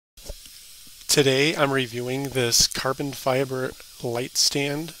Today I'm reviewing this carbon fiber light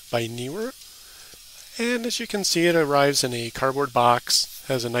stand by NEEWER, and as you can see it arrives in a cardboard box,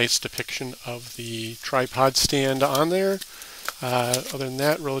 has a nice depiction of the tripod stand on there. Other than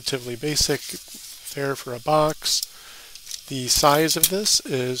that, relatively basic fare for a box. The size of this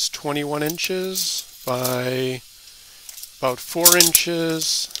is 21 inches by about 4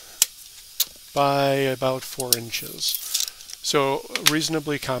 inches by about 4 inches. So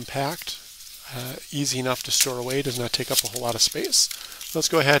reasonably compact. Easy enough to store away, does not take up a whole lot of space. Let's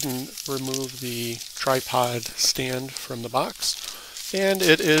go ahead and remove the tripod stand from the box. And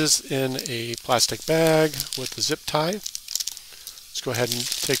it is in a plastic bag with the zip tie. Let's go ahead and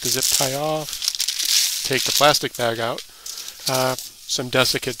take the zip tie off, take the plastic bag out. Some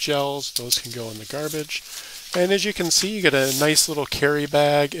desiccant gels, those can go in the garbage. And as you can see, you get a nice little carry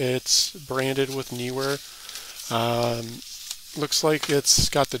bag. It's branded with NEEWER. Looks like it's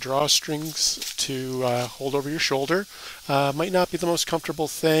got the drawstrings to hold over your shoulder. Might not be the most comfortable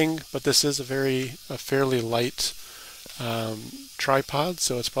thing, but this is a fairly light tripod,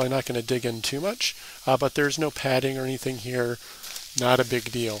 so it's probably not going to dig in too much. But there's no padding or anything here. Not a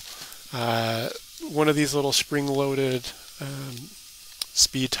big deal. One of these little spring-loaded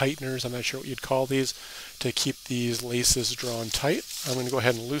speed tighteners, I'm not sure what you'd call these, to keep these laces drawn tight. I'm going to go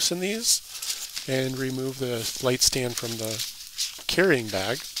ahead and loosen these and remove the light stand from the carrying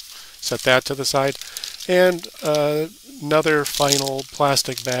bag. Set that to the side. And another final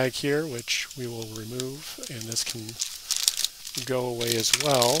plastic bag here, which we will remove, and this can go away as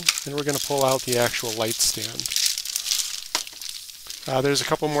well. And we're going to pull out the actual light stand. There's a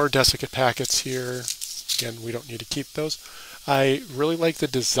couple more desiccant packets here. Again, we don't need to keep those. I really like the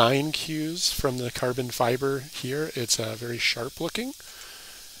design cues from the carbon fiber here. It's very sharp looking.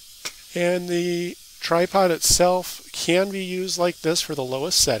 And the tripod itself can be used like this for the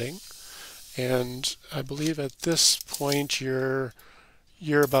lowest setting. And I believe at this point you're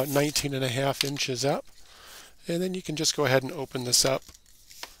about 19.5 inches up. And then you can just go ahead and open this up.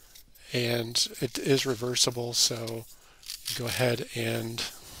 And it is reversible, so you go ahead and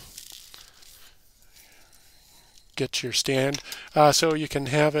get your stand. So you can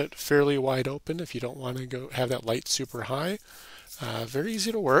have it fairly wide open if you don't want to have that light super high. Very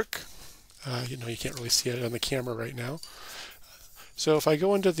easy to work. You can't really see it on the camera right now. So if I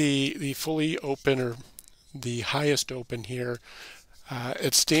go into the fully open, or the highest open here,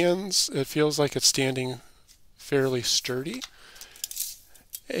 it feels like it's standing fairly sturdy.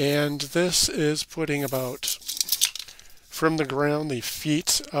 And this is putting about, from the ground, the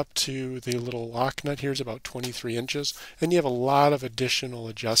feet up to the little lock nut here is about 23 inches. And you have a lot of additional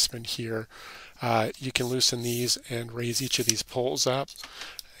adjustment here. You can loosen these and raise each of these poles up.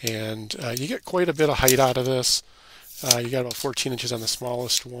 And you get quite a bit of height out of this. You got about 14 inches on the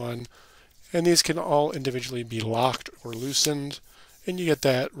smallest one. And these can all individually be locked or loosened. And you get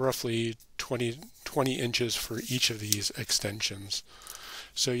that roughly 20 inches for each of these extensions.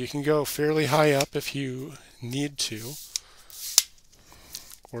 So you can go fairly high up if you need to,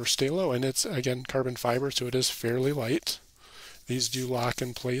 or stay low. And it's, again, carbon fiber, so it is fairly light. These do lock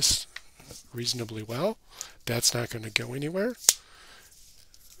in place reasonably well. That's not going to go anywhere.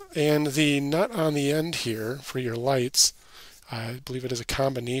 And the nut on the end here for your lights, I believe it is a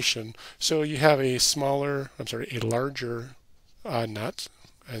combination. So you have a larger nut,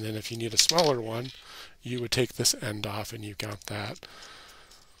 and then if you need a smaller one, you would take this end off and you got that.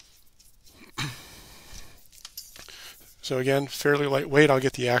 So again, fairly lightweight. I'll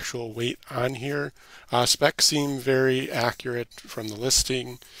get the actual weight on here. Specs seem very accurate from the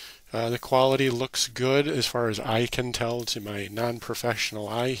listing. The quality looks good as far as I can tell to my non-professional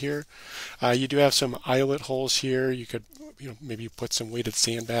eye here. You do have some eyelet holes here. You could maybe put some weighted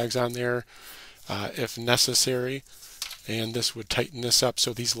sandbags on there if necessary. And this would tighten this up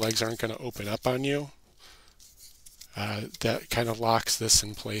so these legs aren't going to open up on you. That kind of locks this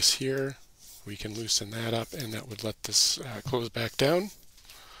in place here. We can loosen that up, and that would let this close back down.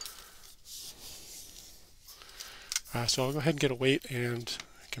 So I'll go ahead and get a weight and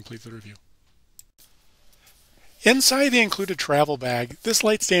complete the review. Inside the included travel bag, this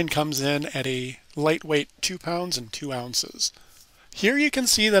light stand comes in at a lightweight 2 pounds and 2 ounces. Here you can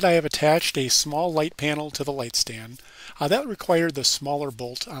see that I have attached a small light panel to the light stand. That required the smaller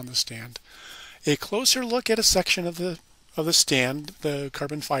bolt on the stand. A closer look at a section of the stand, the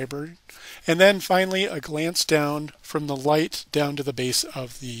carbon fiber, and then finally a glance down from the light down to the base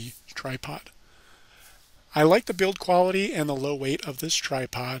of the tripod. I like the build quality and the low weight of this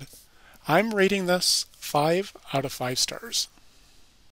tripod. I'm rating this 5 out of 5 stars.